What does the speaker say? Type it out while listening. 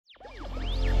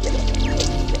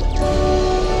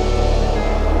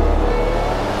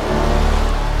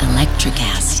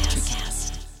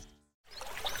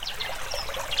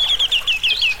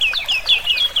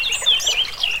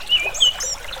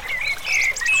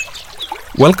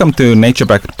Welcome to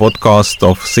Nature-Backed podcast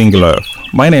of Single Earth.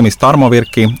 My name is Tarmo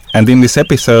Virki, and in this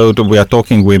episode we are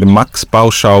talking with Max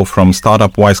Bauschau from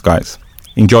startup Wiseguys.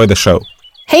 Enjoy the show.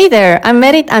 Hey there, I'm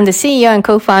Merit. I'm the CEO and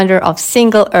co-founder of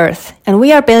Single Earth, and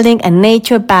we are building a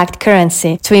nature-backed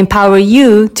currency to empower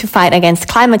you to fight against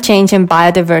climate change and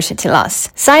biodiversity loss.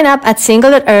 Sign up at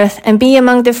Single.Earth and be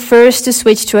among the first to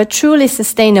switch to a truly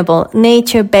sustainable,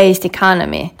 nature-based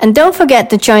economy. And don't forget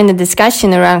to join the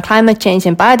discussion around climate change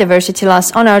and biodiversity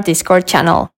loss on our Discord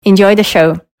channel. Enjoy the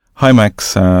show. Hi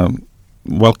Max,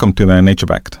 welcome to the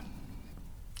Nature-Backed.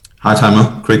 Hi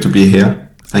Tarmo, great to be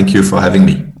here. Thank you for having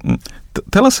me.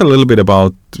 Tell us a little bit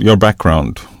about your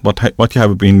background, what you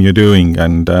have been doing,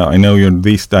 and I know you're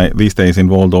these days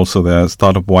involved also the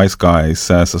startup Wiseguys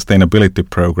sustainability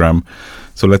program.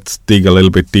 So let's dig a little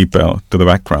bit deeper to the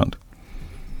background.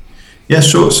 Yeah,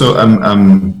 sure. So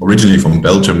I'm originally from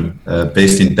Belgium,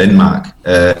 based in Denmark,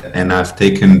 and I've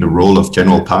taken the role of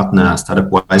general partner at startup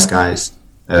Wiseguys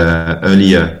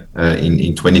earlier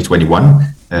in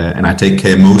 2021, and I take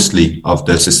care mostly of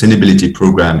the sustainability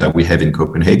program that we have in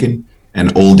Copenhagen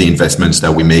and all the investments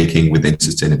that we're making within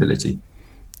sustainability.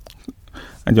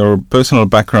 And your personal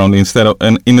background,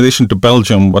 in addition to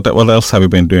Belgium, what else have you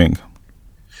been doing?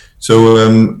 So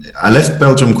I left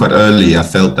Belgium quite early. I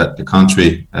felt that the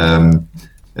country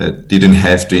didn't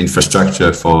have the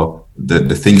infrastructure for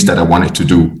the things that I wanted to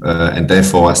do. And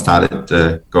therefore I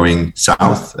started going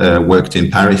south, worked in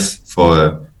Paris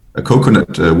for a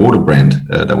coconut water brand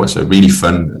that was a really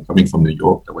fun, coming from New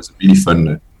York, that was a really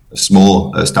fun a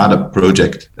small startup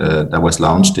project that was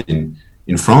launched in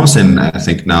France, and I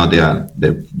think now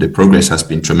the progress has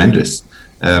been tremendous.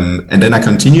 And then I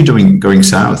continued going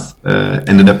south.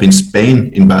 Ended up in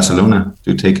Spain, in Barcelona,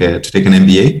 to take an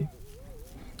MBA.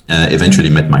 Eventually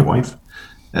met my wife,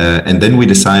 and then we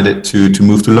decided to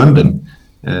move to London.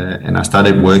 And I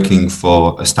started working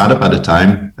for a startup at the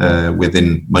time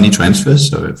within money transfers,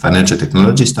 so a financial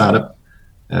technology startup,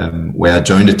 where I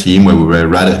joined a team where we were a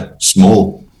rather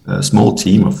small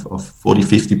team of 40,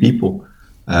 50 people,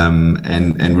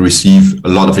 and we receive a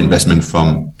lot of investment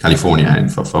from California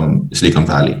and from Silicon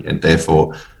Valley. And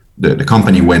therefore, the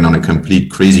company went on a complete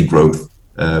crazy growth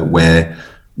where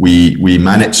we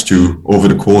managed to, over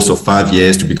the course of 5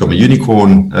 years, to become a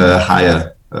unicorn,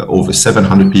 hire over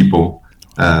 700 people.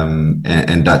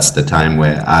 And that's the time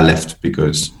where I left,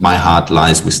 because my heart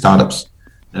lies with startups.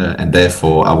 And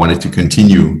therefore, I wanted to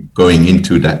continue going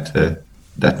into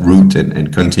that route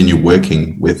and continue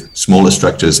working with smaller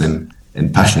structures and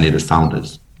passionate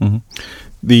founders. Mm-hmm.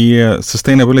 The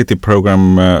sustainability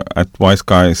program at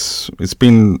Wiseguys, it's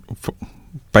been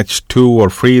batch 2 or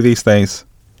 3 these days?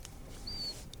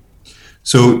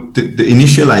 So the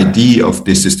initial idea of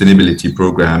this sustainability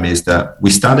program is that we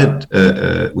started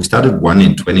one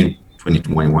in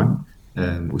 2021.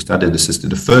 We started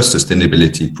the first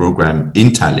sustainability program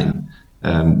in Tallinn.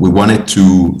 We wanted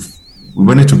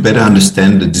to better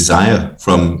understand the desire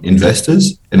from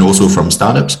investors and also from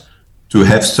startups to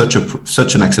have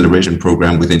such an acceleration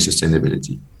program within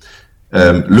sustainability.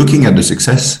 Looking at the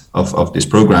success of this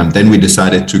program, then we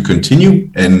decided to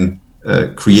continue and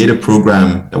create a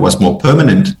program that was more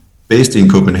permanent, based in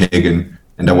Copenhagen,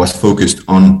 and that was focused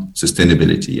on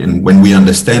sustainability. And when we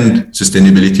understand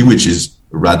sustainability, which is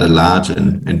a rather large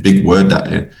and big word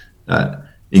that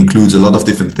includes a lot of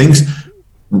different things,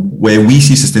 where we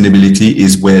see sustainability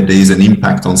is where there is an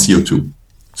impact on CO2.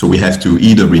 So we have to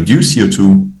either reduce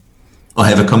CO2 or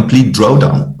have a complete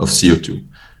drawdown of CO2.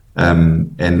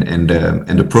 And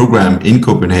the program in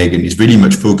Copenhagen is really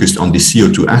much focused on the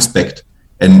CO2 aspect,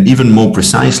 and even more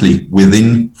precisely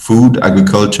within food,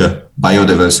 agriculture,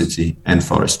 biodiversity, and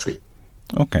forestry.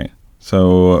 Okay,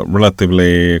 so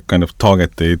relatively kind of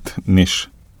targeted niche.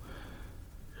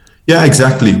 Yeah,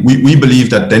 exactly. We believe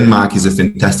that Denmark is a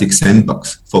fantastic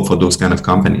sandbox for those kind of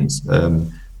companies.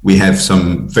 We have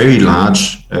some very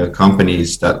large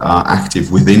companies that are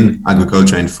active within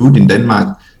agriculture and food in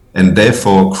Denmark, and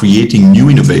therefore creating new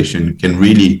innovation can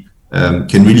really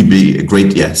be a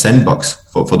great sandbox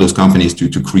for those companies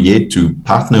to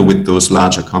partner with those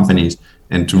larger companies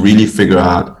and to really figure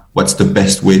out what's the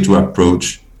best way to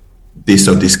approach this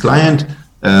or this client.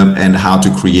 And how to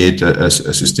create a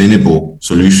sustainable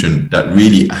solution that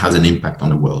really has an impact on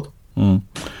the world.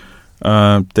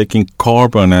 Taking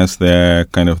carbon as the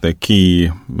kind of the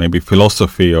key, maybe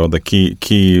philosophy or the key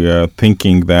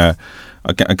thinking there,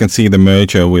 I can see the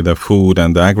merger with the food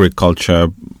and the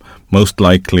agriculture, most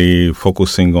likely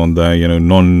focusing on the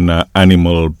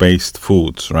non-animal based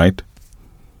foods, right?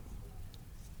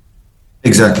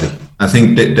 Exactly. I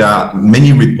think that there are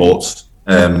many reports.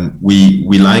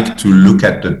 We like to look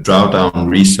at the Drawdown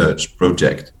Research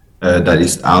project, that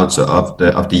is out of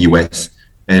the US,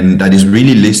 and that is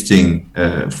really listing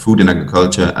food and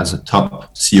agriculture as a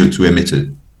top CO2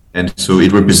 emitter. And so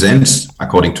it represents,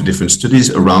 according to different studies,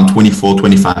 around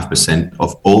 24-25%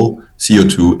 of all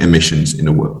CO2 emissions in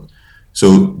the world.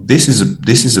 So this is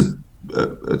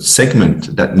a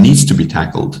segment that needs to be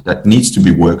tackled, that needs to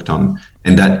be worked on,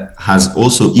 and that has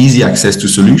also easy access to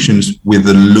solutions with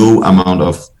a low amount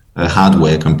of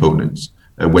hardware components.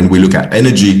 When we look at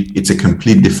energy, it's a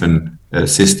complete different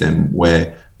system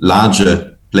where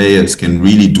larger players can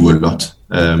really do a lot.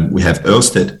 We have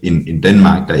Ørsted in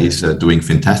Denmark that is doing a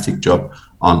fantastic job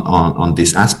on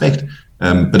this aspect,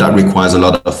 but that requires a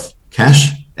lot of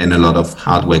cash and a lot of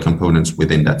hardware components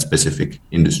within that specific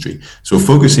industry. So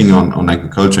focusing on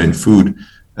agriculture and food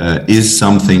is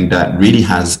something that really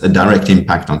has a direct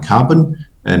impact on carbon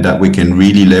and that we can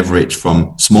really leverage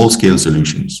from small-scale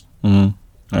solutions.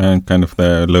 And kind of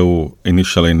the low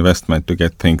initial investment to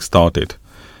get things started.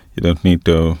 You don't need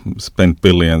to spend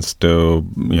billions to,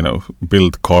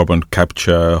 build carbon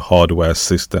capture hardware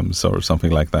systems or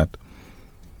something like that.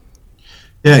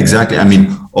 Yeah, exactly. I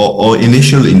mean, our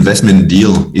initial investment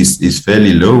deal is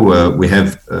fairly low.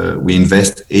 We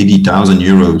invest 80,000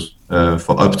 euros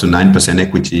for up to 9%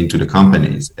 equity into the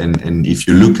companies. And if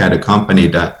you look at a company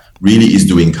that really is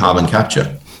doing carbon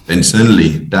capture, then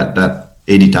certainly that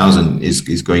 80,000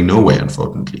 is going nowhere,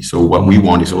 unfortunately. So what we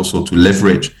want is also to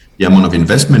leverage the amount of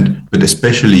investment, but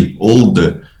especially all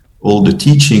the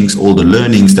teachings, all the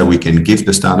learnings that we can give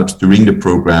the startups during the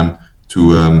program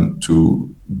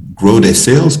to grow their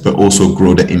sales, but also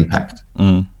grow their impact.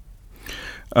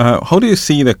 How do you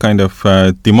see the kind of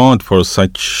demand for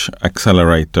such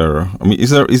accelerator? I mean,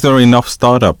 is there enough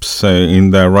startups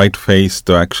in the right phase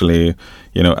to actually,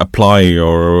 apply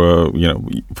or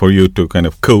for you to kind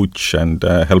of coach and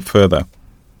help further?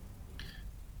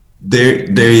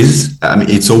 There is. I mean,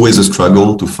 it's always a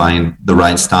struggle to find the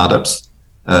right startups.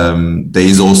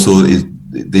 There's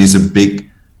a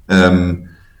big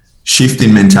shift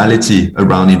in mentality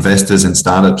around investors and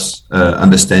startups,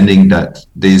 understanding that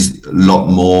there's a lot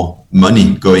more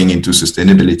money going into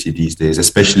sustainability these days,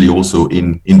 especially also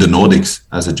in the Nordics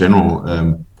as a general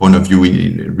point of view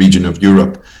in the region of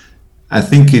Europe. I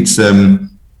think it's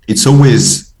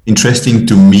always interesting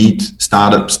to meet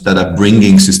startups that are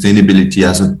bringing sustainability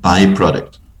as a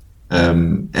byproduct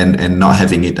and not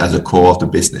having it as a core of the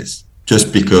business,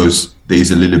 just because there's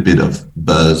a little bit of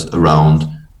buzz around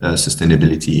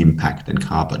sustainability impact and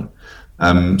carbon.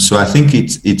 So I think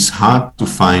it's hard to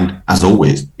find, as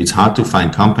always, it's hard to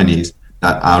find companies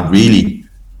that are really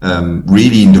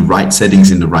in the right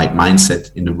settings, in the right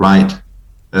mindset, in the right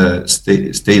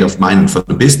state of mind for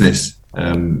the business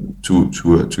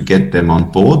to get them on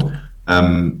board.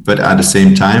 But at the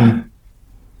same time,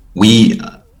 the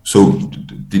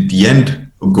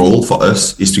end goal for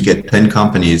us is to get 10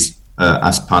 companies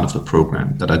as part of the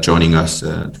program that are joining us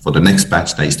for the next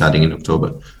batch that is starting in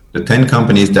October. The 10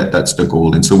 companies, that's the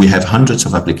goal. And so we have hundreds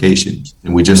of applications,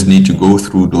 and we just need to go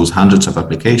through those hundreds of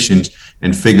applications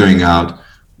and figuring out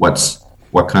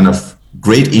what kind of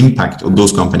great impact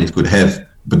those companies could have.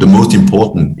 But the most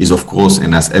important is, of course,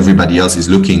 and as everybody else is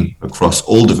looking across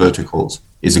all the verticals,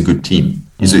 is a good team,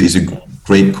 is a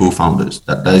great co-founders.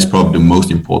 That is probably the most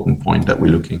important point that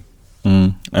we're looking.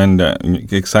 And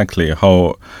exactly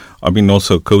how I've been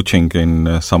also coaching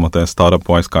in some of the Startup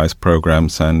Wise Guys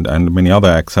programs and many other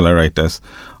accelerators.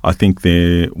 I think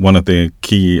one of the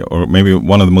key, or maybe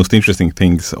one of the most interesting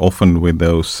things often with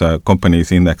those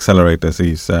companies in the accelerators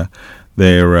is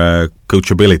their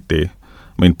coachability.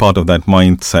 I mean, part of that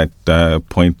mindset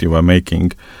point you were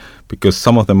making, because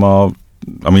some of them are,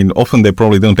 often they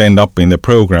probably don't end up in the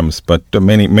programs, but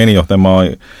many of them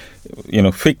are,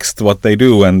 fixed what they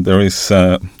do, and there is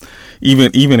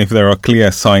even if there are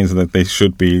clear signs that they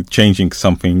should be changing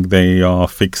something, they are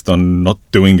fixed on not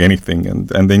doing anything,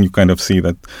 and then you kind of see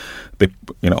that they,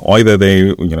 either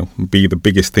they be the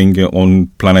biggest thing on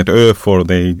planet Earth, or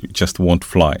they just won't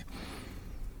fly.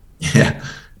 Yeah,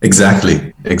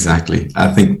 exactly. I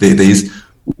think there is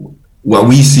what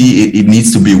we see. It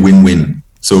needs to be a win-win.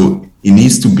 So it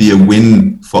needs to be a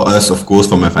win for us, of course,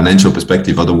 from a financial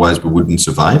perspective. Otherwise, we wouldn't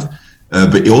survive.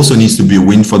 But it also needs to be a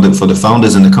win for the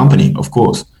founders and the company, of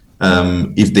course.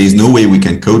 If there is no way we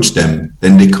can coach them,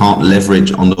 then they can't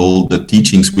leverage on all the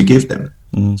teachings we give them.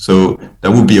 So that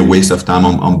would be a waste of time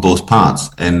on both parts.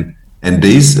 And there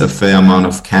is a fair amount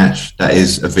of cash that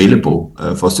is available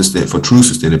for true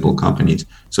sustainable companies.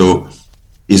 So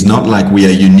it's not like we are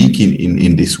unique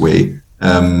in this way.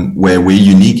 Where we're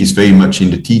unique is very much in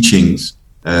the teachings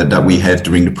that we have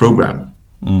during the program.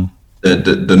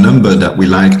 The number that we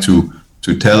like to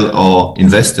to tell our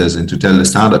investors and to tell the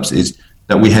startups is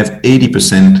that we have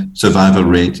 80% survival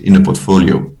rate in the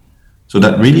portfolio. So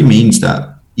that really means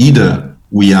that either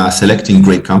we are selecting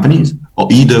great companies or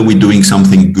either we're doing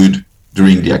something good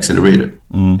during the accelerator.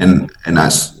 And I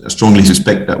strongly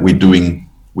suspect that we're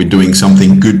doing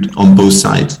something good on both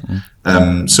sides.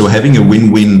 So having a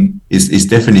win-win is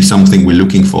definitely something we're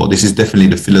looking for. This is definitely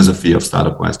the philosophy of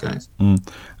Startup Wise Guys. And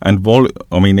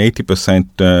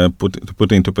 80%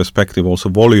 put into perspective also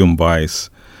volume-wise,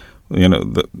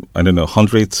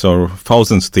 hundreds or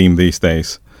thousands team these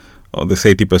days. This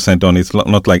 80% on, it's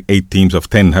not like 8 teams of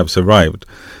 10 have survived,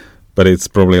 but it's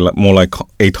probably more like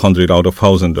 800 out of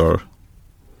 1,000 or...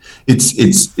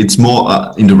 It's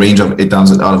more in the range of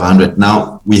 8,000 out of 100.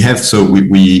 Now we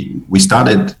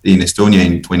started in Estonia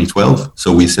in 2012,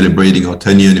 so we're celebrating our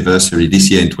 10-year anniversary this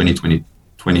year in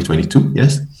 2022,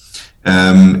 yes.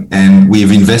 And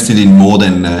we've invested in more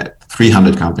than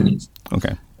 300 companies.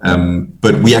 Okay.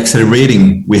 But we're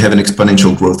accelerating. We have an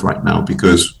exponential growth right now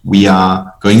because we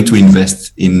are going to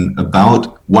invest in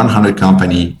about 100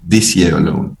 companies this year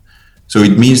alone. So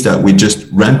it means that we're just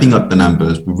ramping up the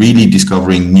numbers, really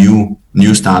discovering new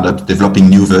startups, developing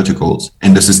new verticals.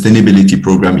 And the sustainability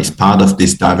program is part of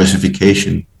this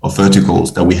diversification of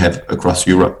verticals that we have across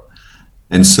Europe.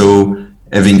 And so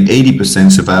having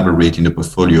 80% survival rate in the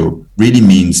portfolio really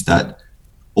means that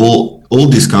all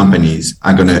these companies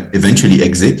are going to eventually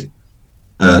exit.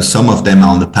 Some of them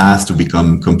are on the path to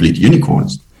become complete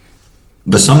unicorns.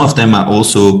 But some of them are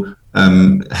also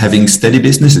having steady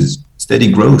businesses,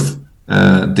 steady growth.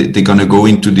 They're going to go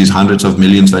into these hundreds of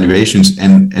millions valuations,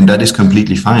 and that is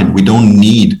completely fine. We don't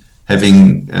need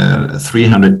having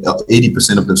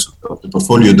 80% of the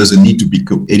portfolio doesn't need to be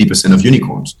 80% of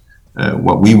unicorns.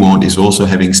 What we want is also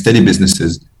having steady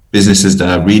businesses that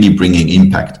are really bringing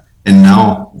impact. And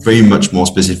now very much more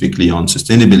specifically on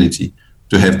sustainability,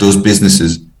 to have those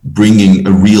businesses bringing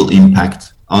a real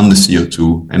impact on the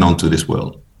CO2 and onto this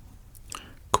world.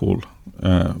 Cool.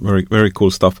 Very, very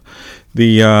cool stuff.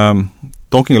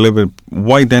 Talking a little bit,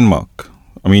 why Denmark?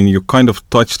 I mean, you kind of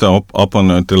touched up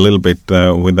on it a little bit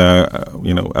with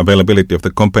the availability of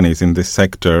the companies in this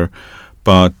sector,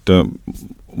 but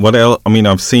what else? I mean,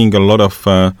 I'm seeing a lot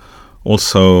of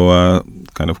also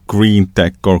kind of green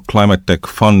tech or climate tech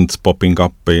funds popping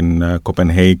up in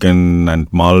Copenhagen and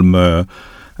Malmö,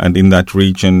 and in that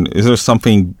region. Is there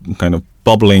something kind of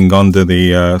bubbling under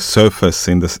the surface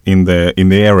in the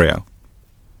area?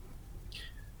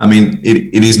 I mean,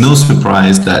 it is no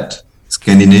surprise that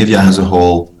Scandinavia as a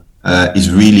whole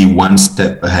is really one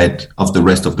step ahead of the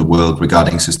rest of the world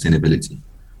regarding sustainability.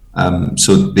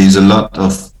 So there's a lot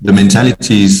of the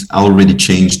mentalities are already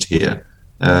changed here.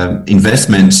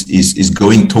 Investments is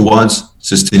going towards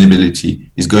sustainability,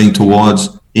 is going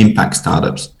towards impact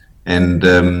startups, and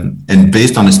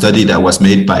based on a study that was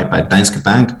made by Danske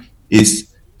Bank, is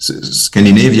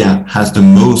Scandinavia has the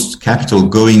most capital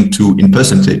going to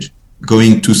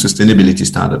sustainability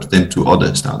startups than to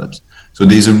other startups. So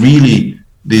there's a really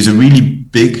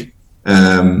big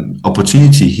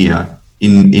opportunity here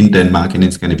in Denmark and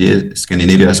in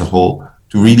Scandinavia as a whole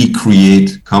to really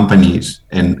create companies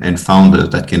and founders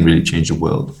that can really change the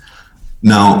world.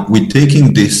 Now we're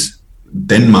taking this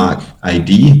Denmark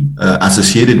ID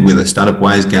associated with a Startup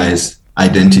Wise Guys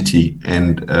identity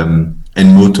and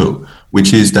motto,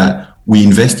 which is that we're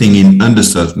investing in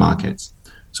underserved markets.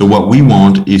 So what we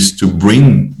want is to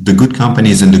bring the good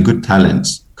companies and the good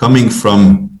talents coming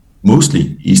from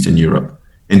mostly Eastern Europe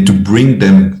and to bring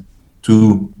them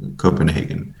to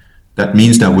Copenhagen. That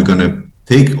means that we're going to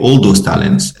take all those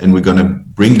talents and we're going to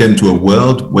bring them to a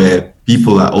world where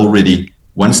people are already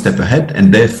one step ahead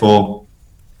and therefore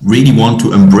really want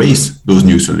to embrace those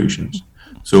new solutions.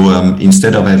 So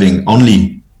instead of having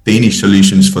only Danish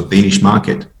solutions for Danish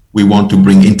market, we want to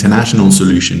bring international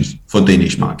solutions for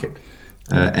Danish market.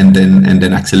 And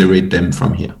then accelerate them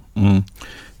from here.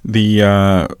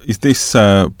 Is this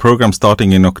program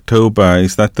starting in October?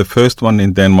 Is that the first one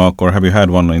in Denmark, or have you had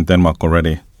one in Denmark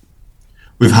already?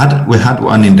 We had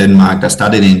one in Denmark that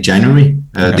started in January.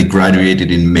 Okay. They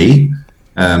graduated in May,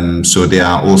 so they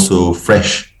are also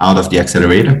fresh out of the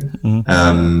accelerator.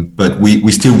 But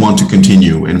we still want to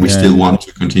continue, and we still want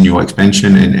to continue our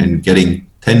expansion and getting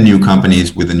 10 new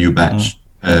companies with a new batch.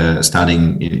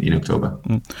 Starting in October.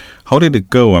 How did it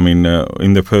go? I mean,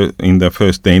 in the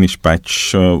first Danish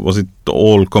batch, was it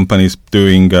all companies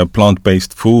doing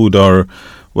plant-based food, or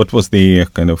what was the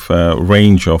kind of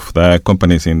range of the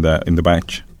companies in the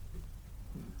batch?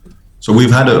 So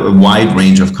we've had a wide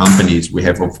range of companies. We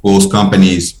have, of course,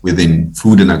 companies within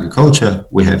food and agriculture.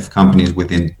 We have companies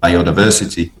within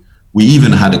biodiversity. We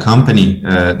even had a company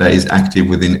that is active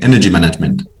within energy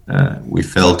management. We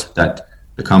felt that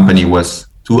the company was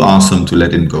too awesome to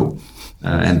let him go.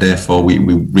 And therefore, we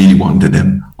really wanted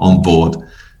them on board.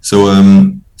 So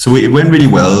it went really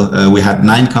well. We had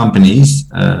 9 companies,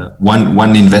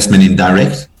 one investment in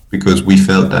direct, because we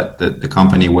felt that the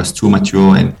company was too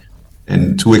mature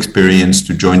and too experienced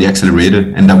to join the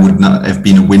accelerator, and that would not have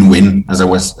been a win-win, as I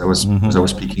was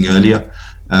speaking earlier.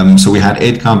 So we had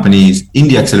 8 companies in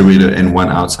the accelerator and 1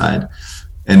 outside.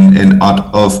 And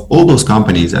out of all those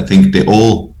companies, I think they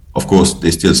all, of course,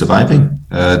 they're still surviving.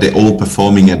 They're all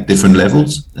performing at different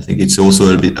levels. I think it's also a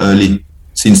little bit early,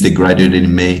 since they graduated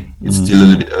in May. It's still a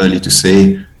little bit early to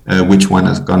say which one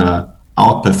is gonna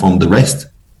outperform the rest.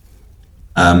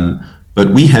 But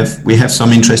we have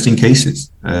some interesting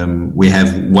cases. We have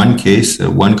one case,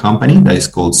 one company that is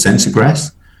called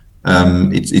Sensagrass.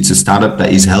 It's a startup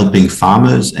that is helping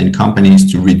farmers and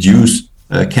companies to reduce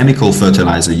chemical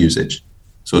fertilizer usage.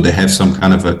 So they have some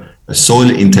kind of a soil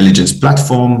intelligence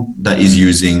platform that is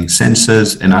using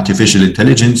sensors and artificial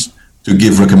intelligence to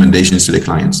give recommendations to the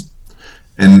clients.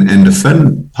 And the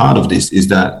fun part of this is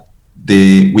that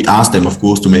we asked them, of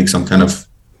course, to make some kind of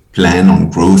plan on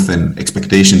growth and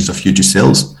expectations of future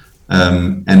sales,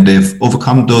 and they've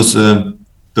overcome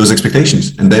those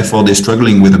expectations, and therefore they're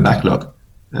struggling with a backlog.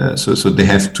 So they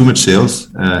have too much sales,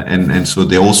 and so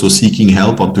they're also seeking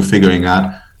help on to figuring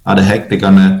out how the heck they're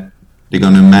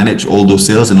gonna manage all those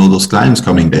sales and all those clients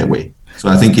coming their way. So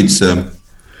I think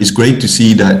it's great to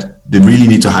see that they really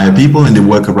need to hire people and they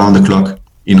work around the clock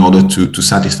in order to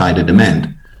satisfy the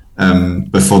demand.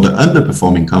 But for the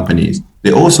underperforming companies,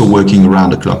 they're also working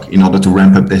around the clock in order to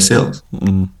ramp up their sales.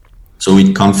 Mm-hmm. So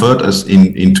it comforts us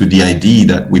into the idea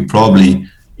that we probably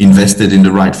invested in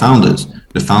the right founders,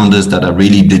 the founders that are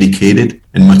really dedicated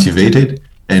and motivated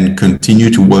and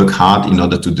continue to work hard in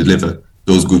order to deliver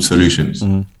those good solutions.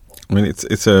 Mm-hmm. I mean,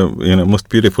 it's a most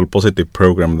beautiful positive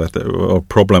program or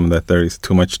problem that there is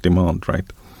too much demand,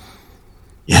 right?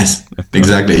 Yes,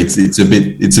 exactly. It's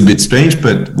a bit strange,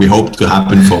 but we hope to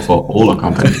happen for all our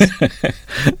companies.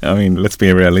 I mean, let's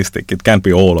be realistic. It can't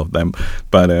be all of them,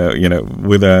 but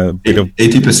with a bit of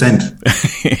 80%.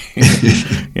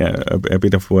 Yeah, a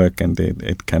bit of work, and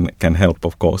it can help,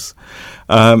 of course.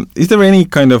 Is there any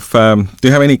kind of do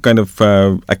you have any kind of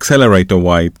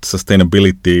accelerator-wide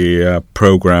sustainability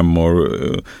program, or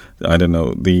I don't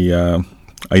know, the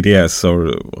ideas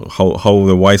or how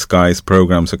the Wise Guys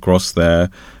programs across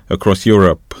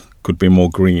Europe could be more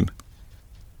green?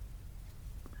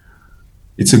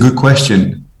 It's a good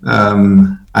question.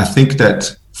 I think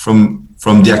that from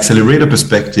the accelerator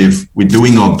perspective, we're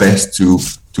doing our best to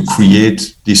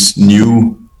create this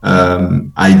new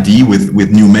idea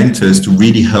with new mentors to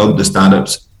really help the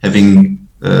startups having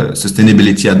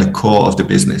sustainability at the core of the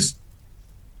business.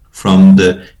 From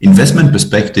the investment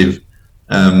perspective,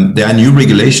 there are new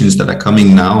regulations that are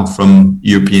coming now from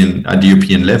at the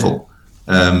European level,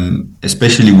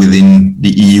 especially within the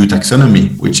EU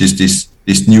taxonomy, which is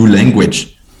this new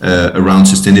language around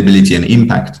sustainability and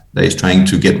impact that is trying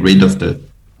to get rid of the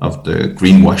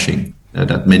greenwashing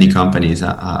that many companies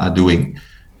are doing.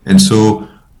 And so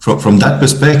from that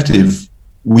perspective,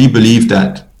 we believe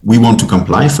that we want to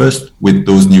comply first with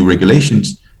those new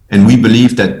regulations, and we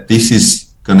believe that this is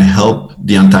going to help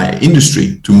the entire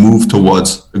industry to move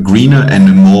towards a greener and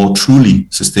a more truly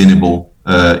sustainable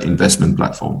investment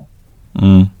platform.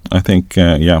 I think,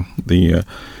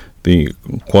 the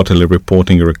quarterly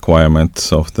reporting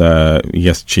requirements of the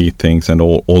ESG things and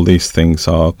all these things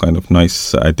are kind of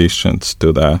nice additions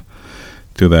to the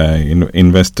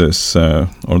investors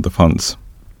or the funds.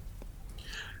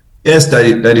 Yes,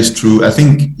 that is true. I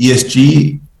think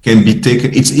ESG can be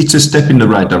taken. It's a step in the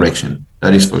right direction.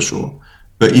 That is for sure.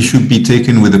 But it should be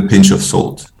taken with a pinch of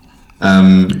salt.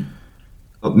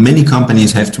 Many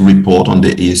companies have to report on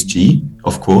their ESG,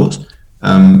 of course,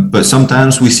 but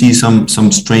sometimes we see some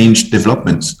strange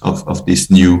developments of this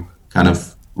new kind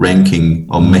of ranking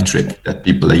or metric that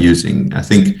people are using. I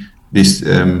think this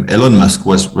Elon Musk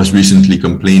was recently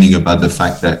complaining about the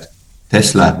fact that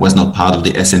Tesla was not part of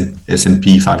the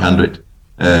S&P 500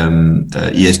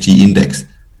 ESG index,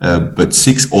 but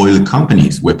 6 oil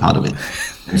companies were part of it.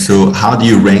 And so how do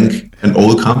you rank an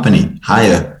oil company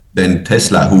higher than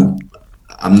Tesla, who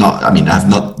I've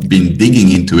not been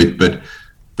digging into it, but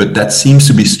that seems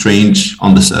to be strange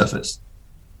on the surface.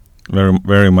 Very,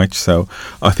 very much so.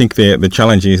 I think the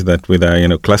challenge is that with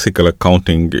classical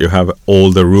accounting, you have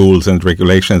all the rules and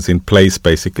regulations in place,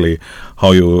 basically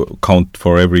how you count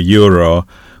for every euro.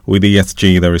 With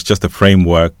ESG, there is just a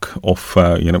framework of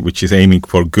which is aiming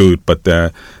for good, but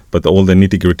but all the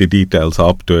nitty-gritty details are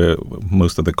up to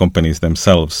most of the companies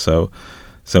themselves. So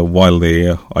while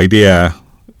the idea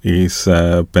is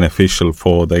beneficial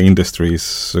for the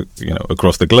industries,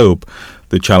 across the globe,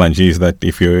 the challenge is that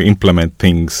if you implement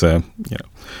things, in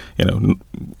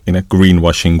a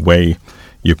greenwashing way,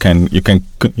 you can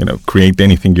create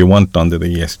anything you want under the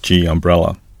ESG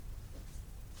umbrella.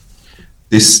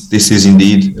 This is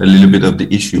indeed a little bit of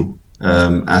the issue.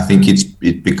 I think it's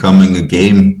becoming a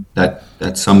game that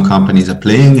some companies are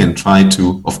playing and try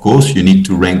to. Of course, you need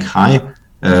to rank high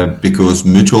because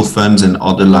mutual funds and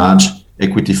other large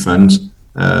equity funds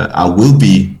will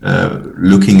be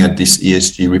looking at these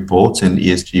ESG reports and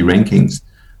ESG rankings.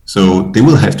 So they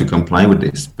will have to comply with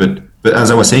this. But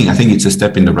as I was saying, I think it's a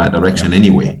step in the right direction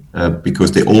anyway,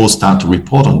 because they all start to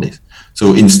report on this.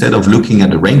 So instead of looking at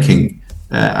the ranking,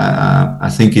 I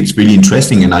think it's really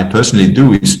interesting, and I personally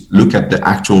do, is look at the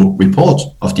actual report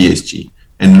of the ESG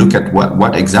and look at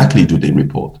what exactly do they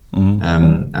report.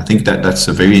 Mm-hmm. I think that's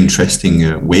a very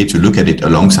interesting way to look at it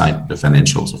alongside the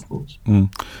financials, of course. Mm.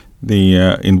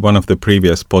 In one of the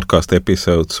previous podcast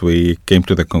episodes, we came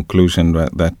to the conclusion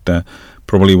that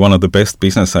probably one of the best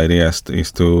business ideas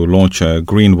is to launch a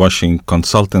greenwashing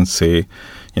consultancy.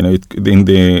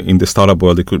 In the startup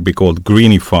world, it could be called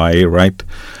Greenify, right?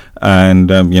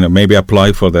 And maybe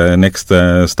apply for the next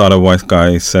Startup Wise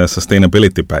Guys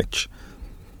sustainability badge.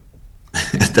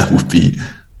 That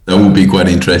would be quite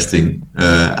interesting.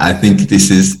 I think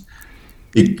this is.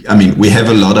 We have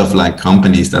a lot of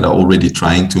companies that are already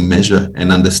trying to measure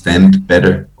and understand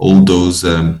better all those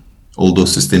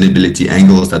sustainability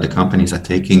angles that the companies are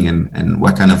taking and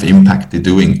what kind of impact they're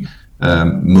doing.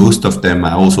 Most of them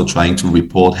are also trying to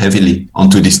report heavily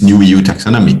onto this new EU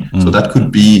taxonomy. So that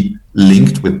could be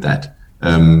linked with that.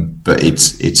 But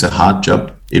it's a hard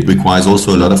job. It requires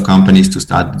also a lot of companies to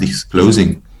start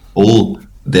disclosing all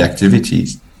the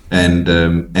activities.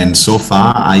 And so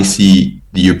far, I see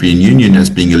the European Union as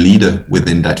being a leader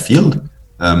within that field.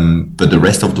 But the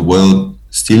rest of the world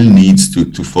still needs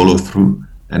to follow through.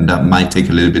 And that might take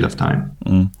a little bit of time.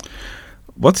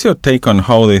 What's your take on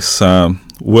how this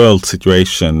world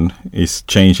situation is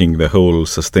changing the whole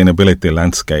sustainability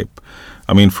landscape?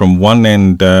 From one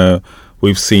end,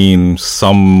 we've seen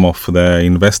some of the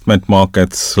investment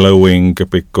markets slowing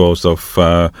because of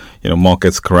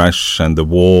markets crash and the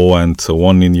war and so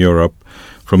on in Europe.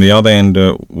 From the other end,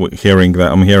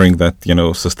 I'm hearing that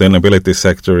sustainability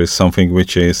sector is something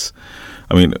which is,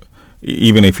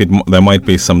 even if there might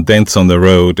be some dents on the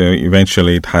road,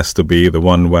 eventually it has to be the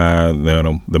one where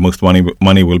the most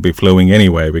money will be flowing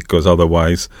anyway, because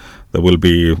otherwise there will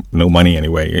be no money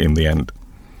anyway in the end.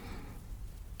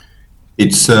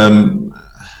 It's from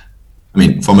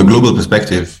a global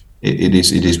perspective, it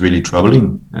is really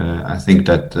troubling. I think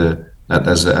that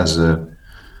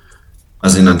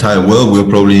as an entire world, we'll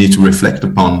probably need to reflect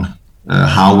upon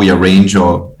how we arrange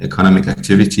our economic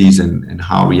activities and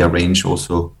how we arrange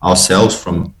also ourselves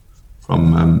from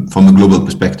a global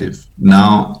perspective.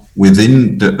 Now,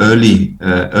 within the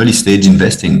early stage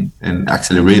investing and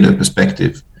accelerator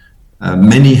perspective,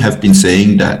 many have been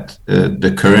saying that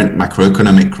the current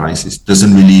macroeconomic crisis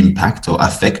doesn't really impact or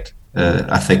affect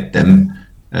them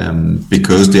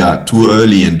because they are too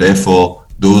early, and therefore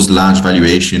those large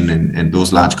valuation and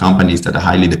those large companies that are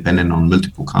highly dependent on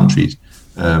multiple countries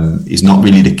is not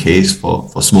really the case for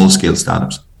small scale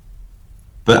startups.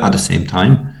 But at the same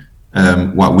time,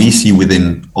 what we see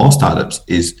within all startups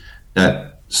is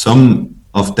that some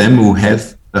of them who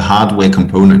have a hardware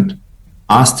component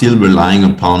are still relying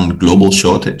upon global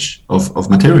shortage of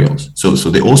materials. So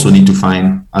they also need to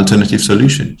find alternative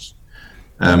solutions.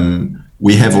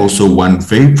 We have also one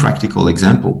very practical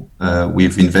example.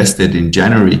 We've invested in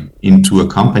January into a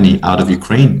company out of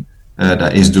Ukraine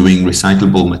that is doing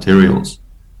recyclable materials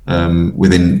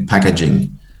within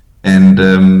packaging.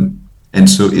 And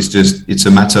so it's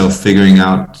a matter of figuring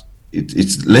out,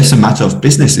 it's less a matter of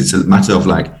business, it's a matter of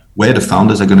where the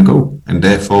founders are going to go. And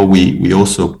therefore we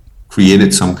also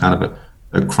created some kind of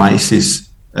a crisis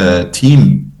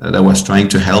team that was trying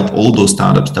to help all those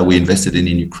startups that we invested in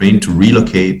Ukraine to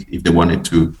relocate if they wanted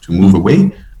to move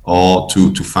away, or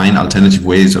to find alternative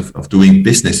ways of doing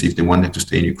business if they wanted to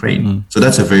stay in Ukraine. So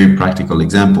that's a very practical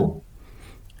example.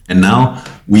 And now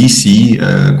we see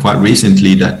quite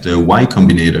recently that the Y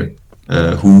Combinator,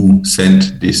 who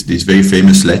sent this very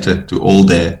famous letter to all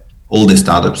their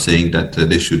startups saying that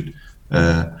they should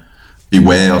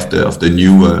beware of the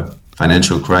new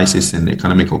financial crisis and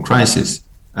economical crisis.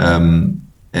 And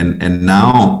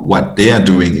now what they are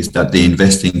doing is that they're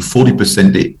investing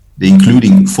 40%, they're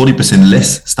including 40%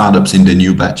 less startups in the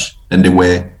new batch than they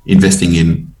were investing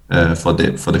in for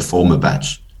the former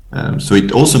batch. So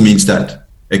it also means that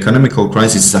economical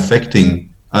crisis is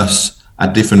affecting us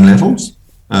at different levels.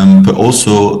 But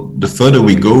also, the further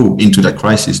we go into that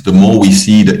crisis, the more we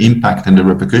see the impact and the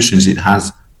repercussions it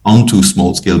has onto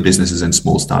small-scale businesses and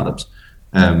small startups.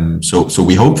 So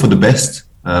we hope for the best,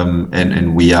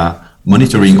 and we are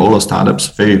monitoring all our startups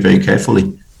very, very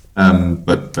carefully.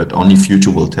 But only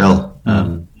future will tell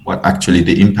what actually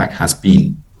the impact has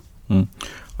been.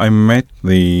 I met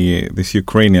this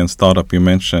Ukrainian startup you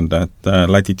mentioned at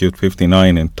Latitude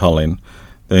 59 in Tallinn.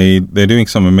 They're doing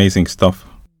some amazing stuff.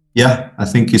 Yeah, I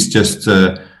think it's just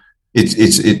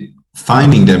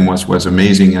finding them was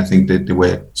amazing. I think that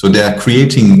they are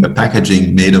creating a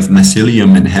packaging made of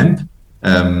mycelium and hemp,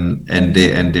 and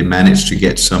they managed to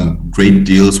get some great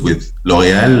deals with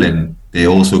L'Oreal, and they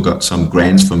also got some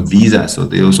grants from Visa. So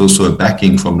there was also a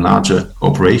backing from larger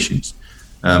corporations,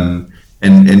 and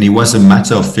it was a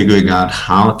matter of figuring out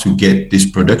how to get this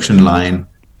production line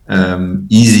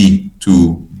easy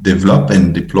to develop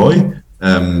and deploy.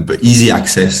 But easy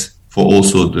access for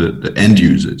also the end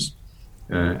users.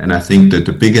 And I think that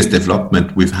the biggest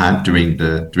development we've had during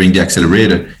the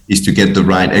accelerator is to get the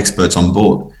right experts on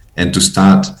board and to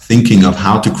start thinking of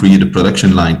how to create a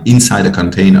production line inside a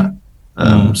container.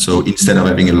 So instead of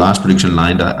having a large production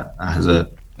line that has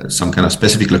some kind of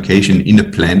specific location in a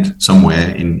plant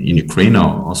somewhere in Ukraine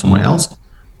or somewhere else,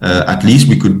 at least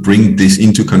we could bring this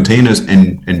into containers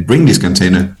and bring this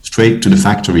container straight to the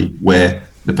factory where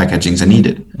the packagings are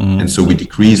needed. And so we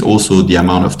decrease also the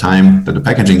amount of time that the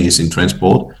packaging is in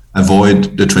transport,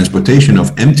 avoid the transportation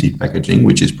of empty packaging,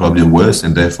 which is probably worse,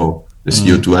 and therefore the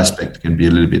CO2 aspect can be a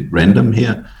little bit random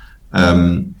here.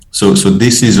 So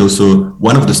this is also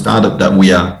one of the startups that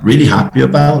we are really happy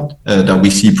about, that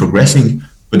we see progressing,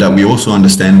 but that we also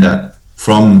understand that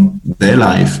from their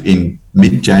life in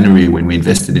mid-January when we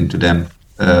invested into them,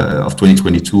 of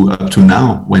 2022 up to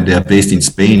now, when they are based in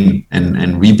Spain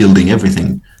and rebuilding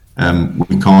everything,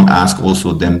 we can't ask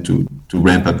also them to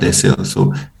ramp up their sales.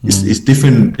 So it's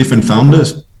different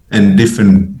founders and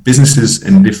different businesses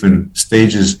and different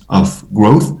stages of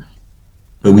growth,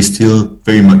 but we still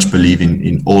very much believe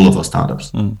in all of our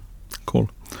startups. Cool.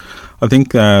 I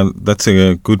think that's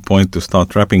a good point to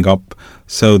start wrapping up.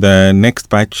 So the next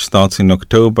batch starts in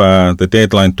October. The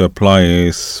deadline to apply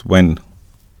is when?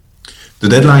 The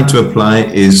deadline to apply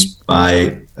is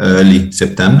by early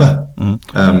September.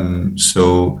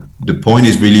 So the point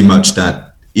is really much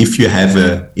that if you have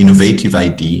an innovative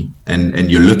idea and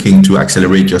you're looking to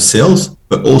accelerate your sales,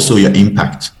 but also your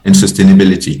impact and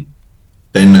sustainability,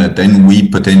 then we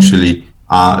potentially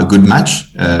are a good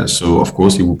match. So of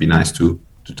course it would be nice to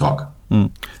talk.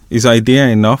 Is idea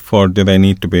enough, or do they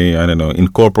need to be, I don't know,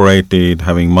 incorporated,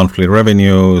 having monthly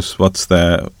revenues? What's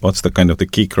the kind of the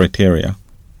key criteria?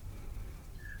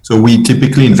 So we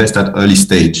typically invest at early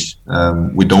stage.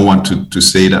 We don't want to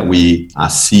say that we are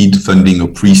seed funding or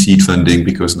pre-seed funding,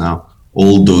 because now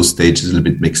all those stages are a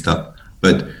little bit mixed up.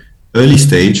 But early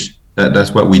stage,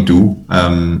 that's what we do.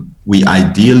 We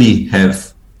ideally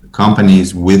have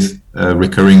companies with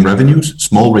recurring revenues,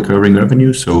 small recurring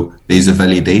revenues. So there's a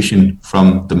validation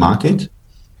from the market.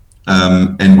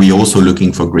 And we're also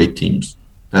looking for great teams.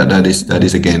 That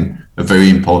is again a very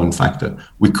important factor.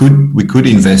 We could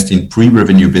invest in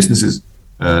pre-revenue businesses.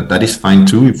 That is fine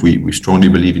too if we strongly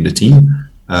believe in the team.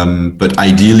 But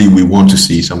ideally, we want to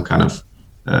see some kind of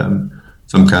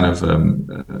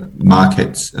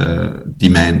market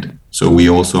demand. So we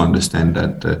also understand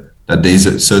that there's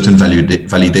a certain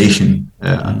validation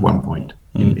at one point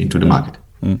into the market.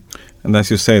 And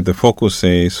as you say, the focus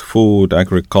is food,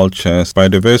 agriculture,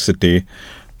 biodiversity,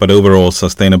 but overall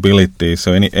sustainability.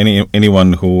 So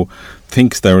anyone who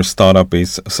thinks their startup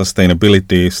is a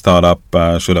sustainability startup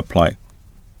should apply.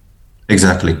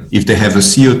 Exactly. If they have a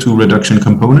CO2 reduction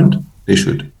component, they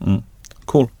should.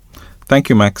 Cool. Thank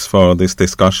you, Max, for this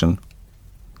discussion.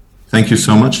 Thank you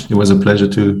so much. It was a pleasure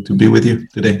to be with you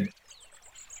today.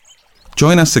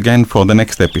 Join us again for the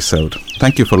next episode.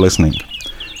 Thank you for listening.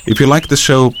 If you like the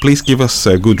show, please give us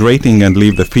a good rating and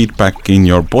leave the feedback in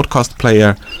your podcast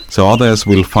player so others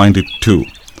will find it too.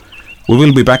 We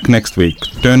will be back next week.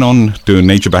 Turn on to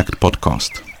Nature Backed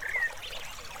Podcast.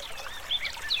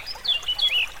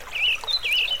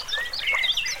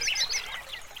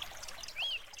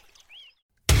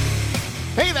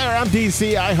 Hey there, I'm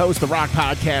DC. I host the rock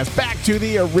podcast Back to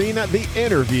the Arena, The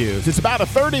Interviews. It's about a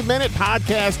 30-minute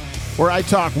podcast where I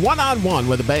talk one-on-one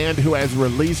with a band who has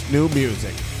released new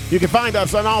music. You can find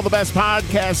us on all the best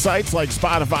podcast sites like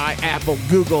Spotify, Apple,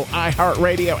 Google,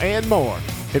 iHeartRadio, and more.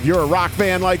 If you're a rock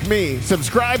fan like me,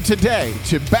 subscribe today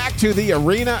to Back to the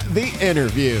Arena, The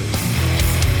Interviews.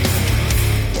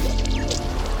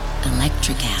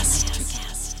 Electricast.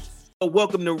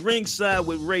 Welcome to Ringside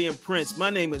with Ray and Prince. My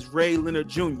name is Ray Leonard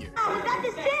Jr. Oh, is that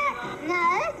the set?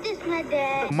 No, that's just my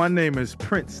dad. My name is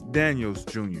Prince Daniels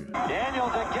Jr.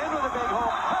 Daniels again with a big home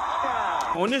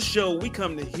touchdown. On this show, we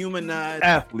come to humanize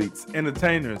athletes,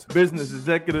 entertainers, business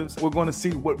executives. We're going to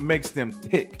see what makes them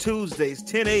tick. Tuesdays,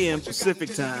 10 a.m.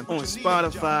 Pacific time on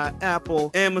Spotify, Apple,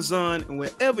 Amazon, and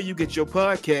wherever you get your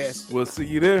podcasts. We'll see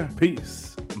you there.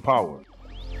 Peace and power.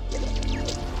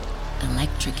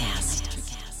 Electricast.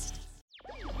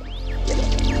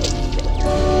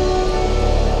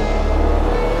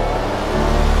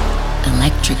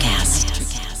 Electricast.